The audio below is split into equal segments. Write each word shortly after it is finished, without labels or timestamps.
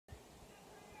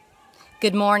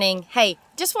Good morning. Hey,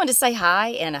 just wanted to say hi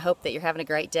and I hope that you're having a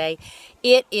great day.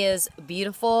 It is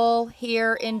beautiful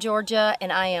here in Georgia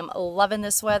and I am loving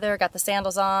this weather. Got the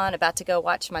sandals on, about to go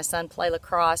watch my son play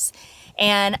lacrosse.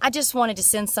 And I just wanted to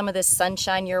send some of this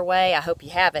sunshine your way. I hope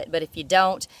you have it, but if you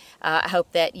don't, I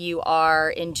hope that you are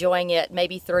enjoying it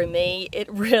maybe through me. It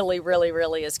really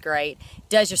is great.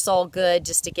 Does your soul good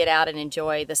just to get out and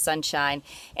enjoy the sunshine.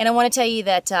 And I want to tell you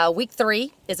that week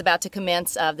 3 is about to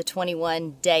commence of the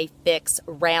 21-day fix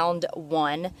round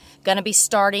 1. Going to be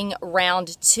starting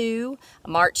round 2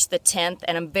 March the 10th,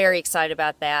 and I'm very excited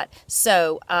about that.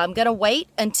 So I'm going to wait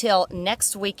until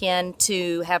next weekend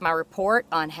to have my report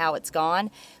on how it's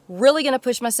gone. Really going to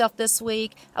push myself this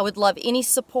week. I would love any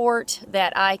support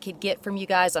that I could get from you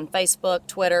guys on Facebook,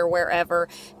 Twitter, wherever.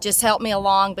 Just help me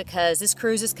along because this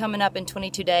cruise is coming up in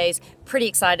 22 days. Pretty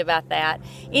excited about that.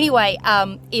 Anyway,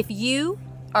 if you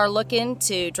are looking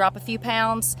to drop a few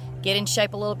pounds, get in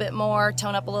shape a little bit more,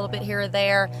 tone up a little bit here or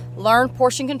there, learn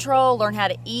portion control, learn how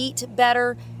to eat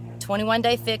better,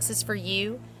 21-day fix is for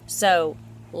you. So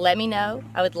let me know.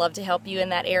 I would love to help you in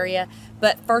that area.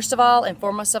 But first of all and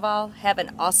foremost of all, have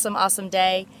an awesome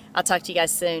day. I'll talk to you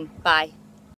guys soon. Bye.